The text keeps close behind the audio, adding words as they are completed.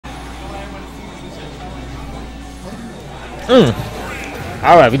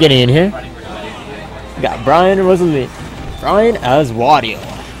Alright, we're getting in here. We got Bryan and Rosalina. Bryan as Wario.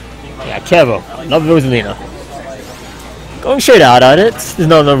 Yeah, Kevo. Love Rosalina. Going straight out at it. There's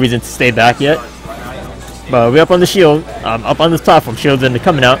no reason to stay back yet. But we're up on the shield. Up on this platform. Shield's in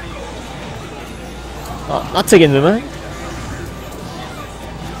coming out. Not taking them, man.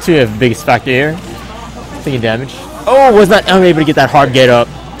 Two have the biggest factor here. Taking damage. Oh, was not unable to get that hard get up.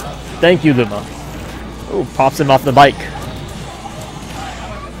 Thank you, Luma. Oh, pops him off the bike.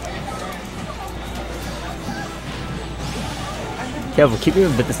 Careful, keep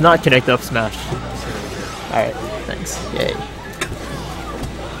him, but does not connect up smash. Alright, thanks. Yay.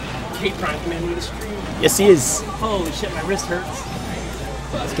 Kate Prime commanding the stream. Yes, he is. Holy shit, my wrist hurts.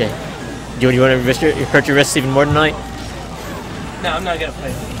 Okay. Do you want to hurt your wrists even more tonight? No, I'm not gonna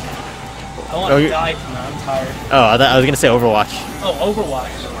play. I want to die tonight. I'm tired. Oh, I was gonna say Overwatch. Oh,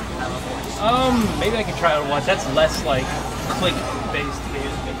 Overwatch. Maybe I can try Overwatch. That's less like click-based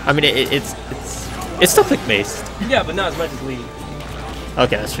game. I mean, it's still click-based. Yeah, but not as much as League.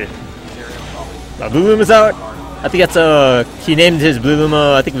 Okay, that's true. Blue Luma's out. I think that's he named his Blue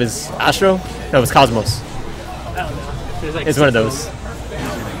Luma. I think it was Astro. No, it was Cosmos. I don't know. There's like it's one of those.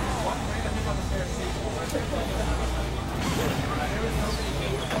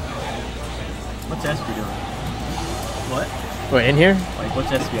 What's SB doing? What? What, in here? Like, what's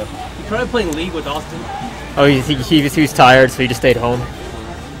SB up? You probably playing League with Austin. Oh, he was tired, so he just stayed home.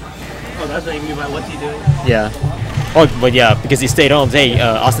 Oh, that's what you mean by what's he doing? Yeah. Oh, but yeah, because he stayed home. Hey,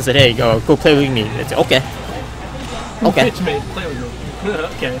 Austin said, hey, go play with me. It's okay. Okay. Pitch me, play with me.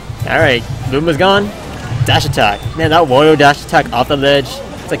 Okay. Alright, Luma's gone. Dash attack. Man, that Wario dash attack off the ledge,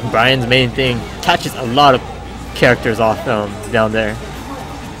 it's like Bryan's main thing. Catches a lot of characters off down there.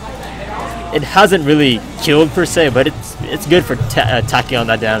 It hasn't really killed per se, but it's good for attacking on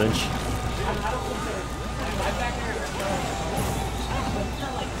that damage.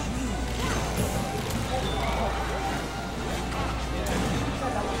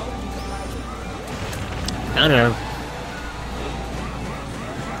 I don't know.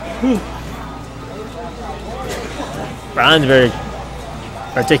 Bryan's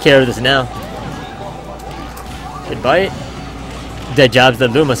better take care of this now. Good bite. Dead jabs the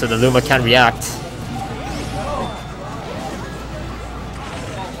Luma, so the Luma can react.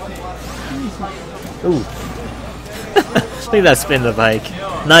 Ooh. Look at that spin the bike.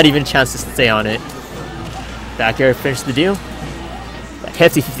 Not even a chance to stay on it. Back air, finish the deal. That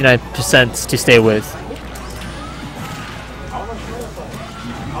hefty 59% to stay with.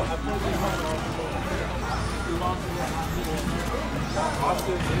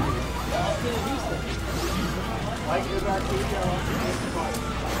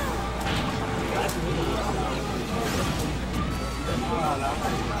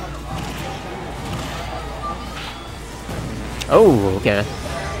 Oh, okay.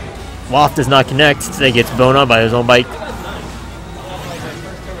 Waft does not connect, so he gets blown up by his own bike.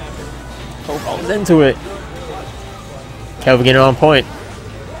 Oh, falls into it. Kevo getting on point.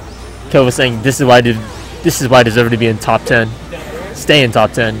 Kevo saying, "This is why I deserve to be in top 10. Stay in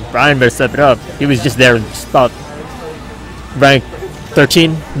top 10." Bryan better step it up. He was just there, just about rank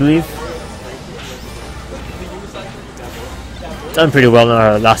 13, I believe. Done pretty well in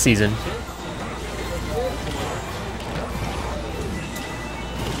our last season.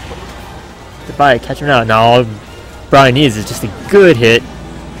 Catch him out. Now all Bryan needs is just a good hit.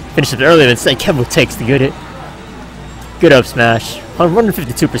 Finish it earlier than say Kevo takes the good hit. Good up smash.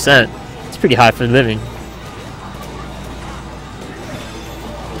 152%. It's pretty high for living.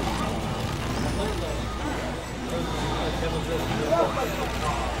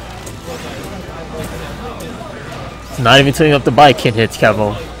 It's not even tilting up the bike can hit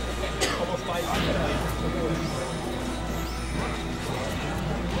Kevo.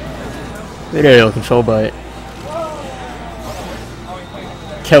 Good aerial control, but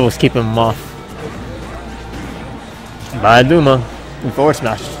Kevo's keeping him off. By Luma, and forward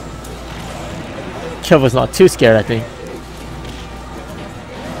smash. Kevo's not too scared, I think.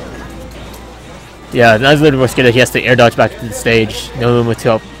 Yeah, I was a little more scared that he has to air dodge back to the stage. No Luma to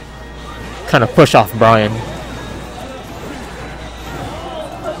help kind of push off Bryan.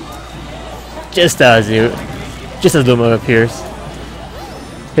 Just as Luma appears.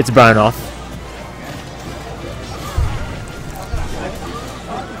 Hits Bryan off.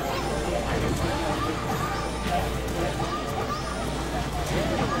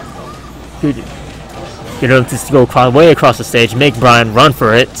 You know, just go way across the stage, make Bryan run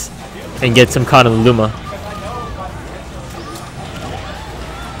for it, and get some caught on the Luma.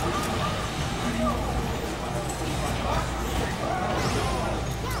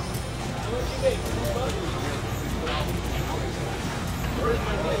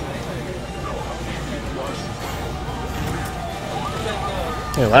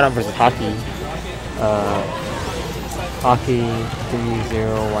 Wait, Whiteout versus Hockey. Hockey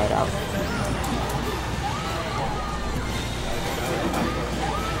 3-0 Whiteout.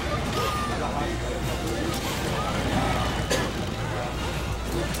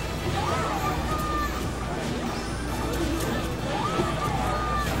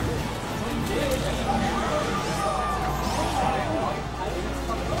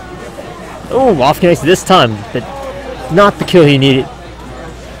 Oh, off connects this time, but not the kill he needed.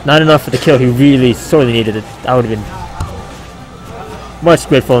 Not enough for the kill he really sorely needed. That would have been much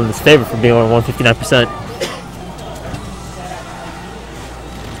grateful in his favor for being over 159%.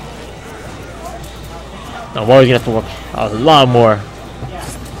 Now Wario's gonna have to work a lot more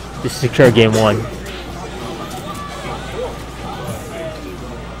to secure game 1.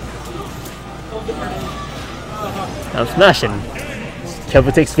 Now I'm smashing.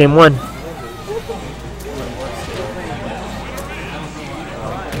 Kevo takes game 1.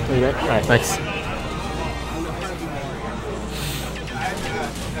 Alright, nice.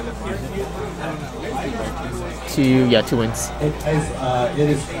 2 wins. It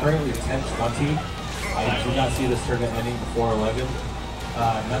is currently 10:20. I do not see this tournament ending before 11.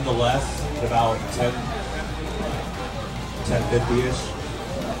 Nonetheless, at about 10:50-ish,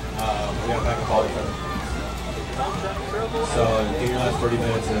 we got back and call each other. So get your last 30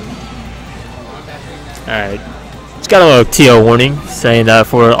 minutes in. Alright. Just got a little TO warning saying that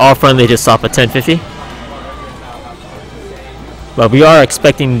for all friendly just stop at 10:50. But we are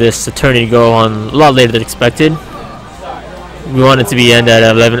expecting this tourney to go on a lot later than expected. We want it to be end at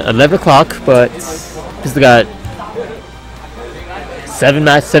 11 o'clock, but because we got 7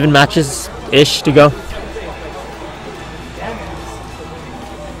 matches ish to go.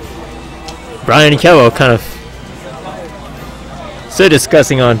 Bryan and Kevo kind of so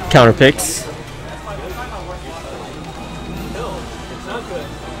discussing on counter picks.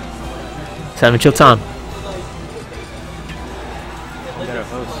 Having chill time.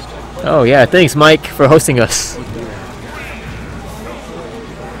 Oh yeah, thanks Mike for hosting us.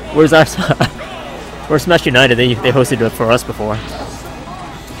 Where's our where's Smash United? They hosted it for us before.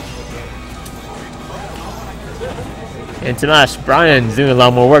 And Smash, Bryan's doing a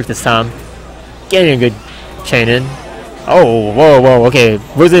lot more work this time. Getting a good chain in. Oh, whoa, okay.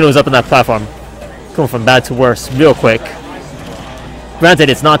 Rosalina was up on that platform. Going from bad to worse real quick.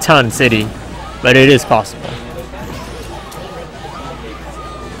 Granted, it's not town and city, but it is possible.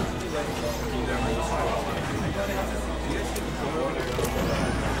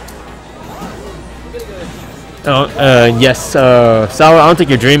 Yes, Sour, I don't think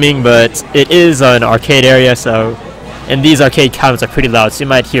you're dreaming, but it is an arcade area, so, and these arcade cabinets are pretty loud, so you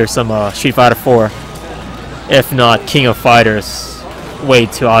might hear some Street Fighter 4, if not King of Fighters, way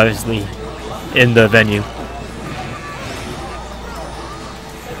too obviously in the venue.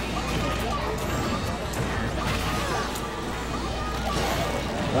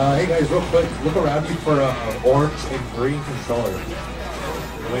 Hey guys, real quick, look around you for orange and green controller.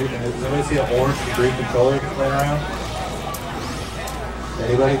 Wait a minute, does anybody see an orange and green controller laying around?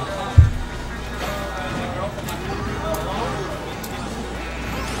 Anybody?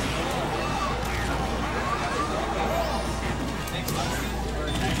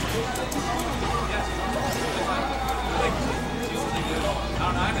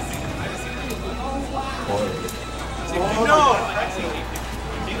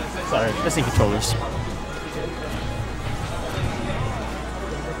 Sorry, missing controllers.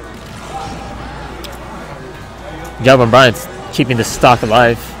 Good job on Bryan keeping the stock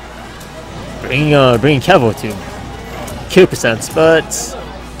alive. Bringing Kevo to kill percents, but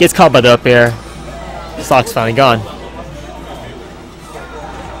gets caught by the up air. Stock's finally gone.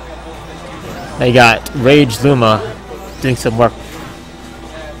 Now you got Rage Luma doing some work.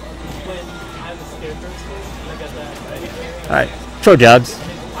 Alright, throw jabs.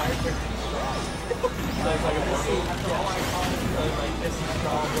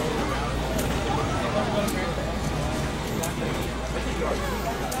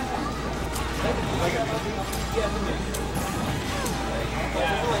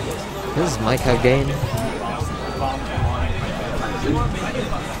 This is Mike have game.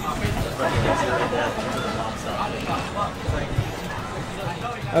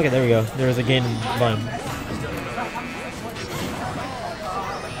 Okay, there we go. There was a gain in volume.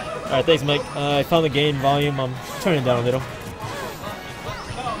 Alright, thanks Mike. I found the gain volume. I'm turning it down a little.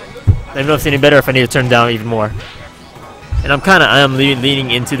 I don't know if it's any better, if I need to turn it down even more. And I am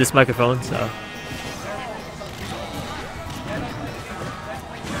leaning into this microphone, so.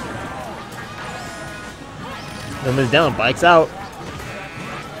 Numbers down, bikes out.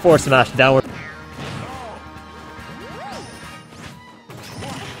 Forward smash downward.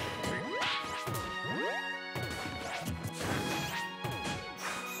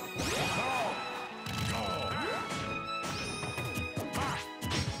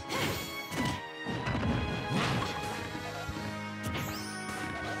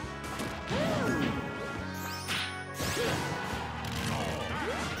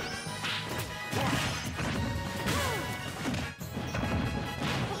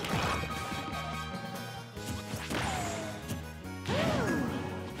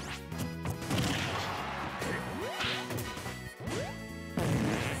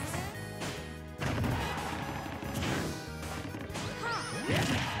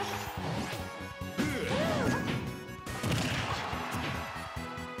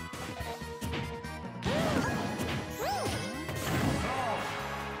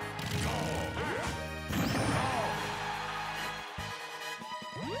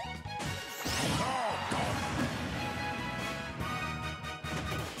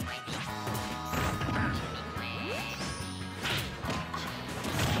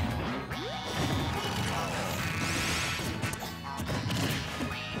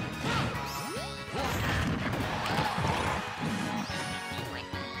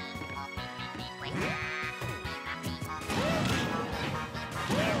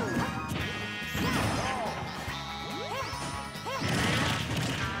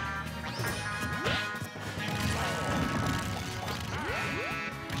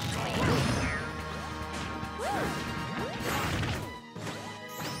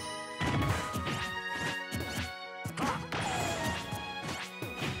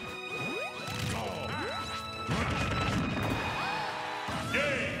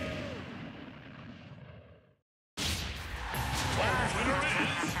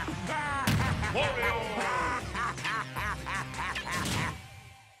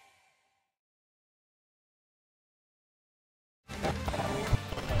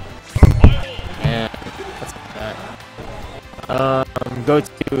 Go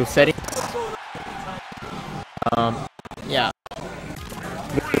to settings. Yeah.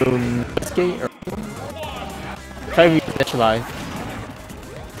 Go to escape or try to initialize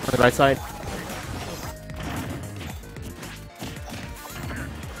on the right side.